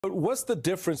But what's the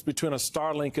difference between a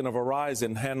Starlink and a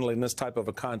Verizon handling this type of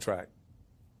a contract?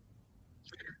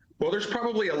 Well, there's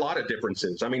probably a lot of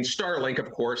differences. I mean, Starlink,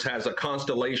 of course, has a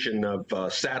constellation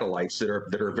of satellites that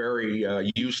are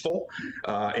very useful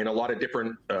in a lot of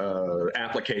different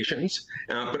applications.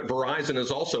 But Verizon is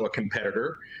also a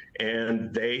competitor,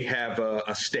 and they have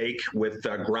a stake with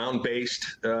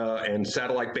ground-based and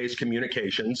satellite-based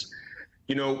communications.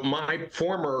 You know, my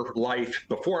former life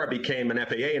before I became an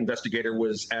FAA investigator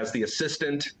was as the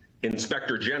Assistant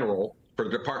Inspector General for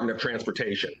the Department of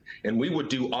Transportation. And we would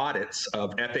do audits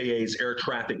of FAA's air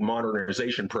traffic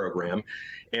modernization program.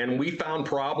 And we found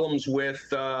problems with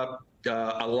a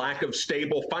lack of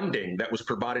stable funding that was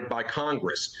provided by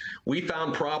Congress. We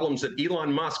found problems that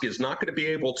Elon Musk is not going to be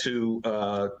able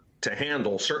to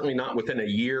handle, certainly not within a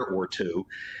year or two.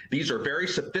 These are very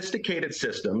sophisticated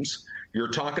systems. You're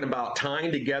talking about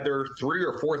tying together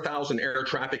 3,000 or 4,000 air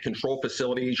traffic control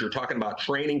facilities. You're talking about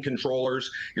training controllers.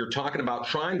 You're talking about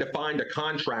trying to find a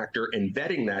contractor and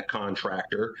vetting that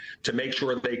contractor to make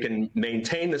sure they can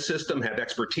maintain the system, have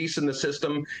expertise in the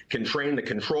system, can train the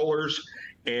controllers.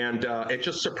 And it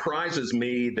just surprises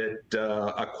me that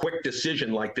a quick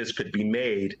decision like this could be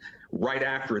made right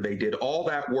after they did all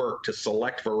that work to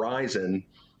select Verizon,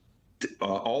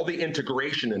 all the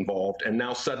integration involved, and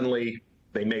now suddenly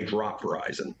they may drop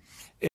Verizon.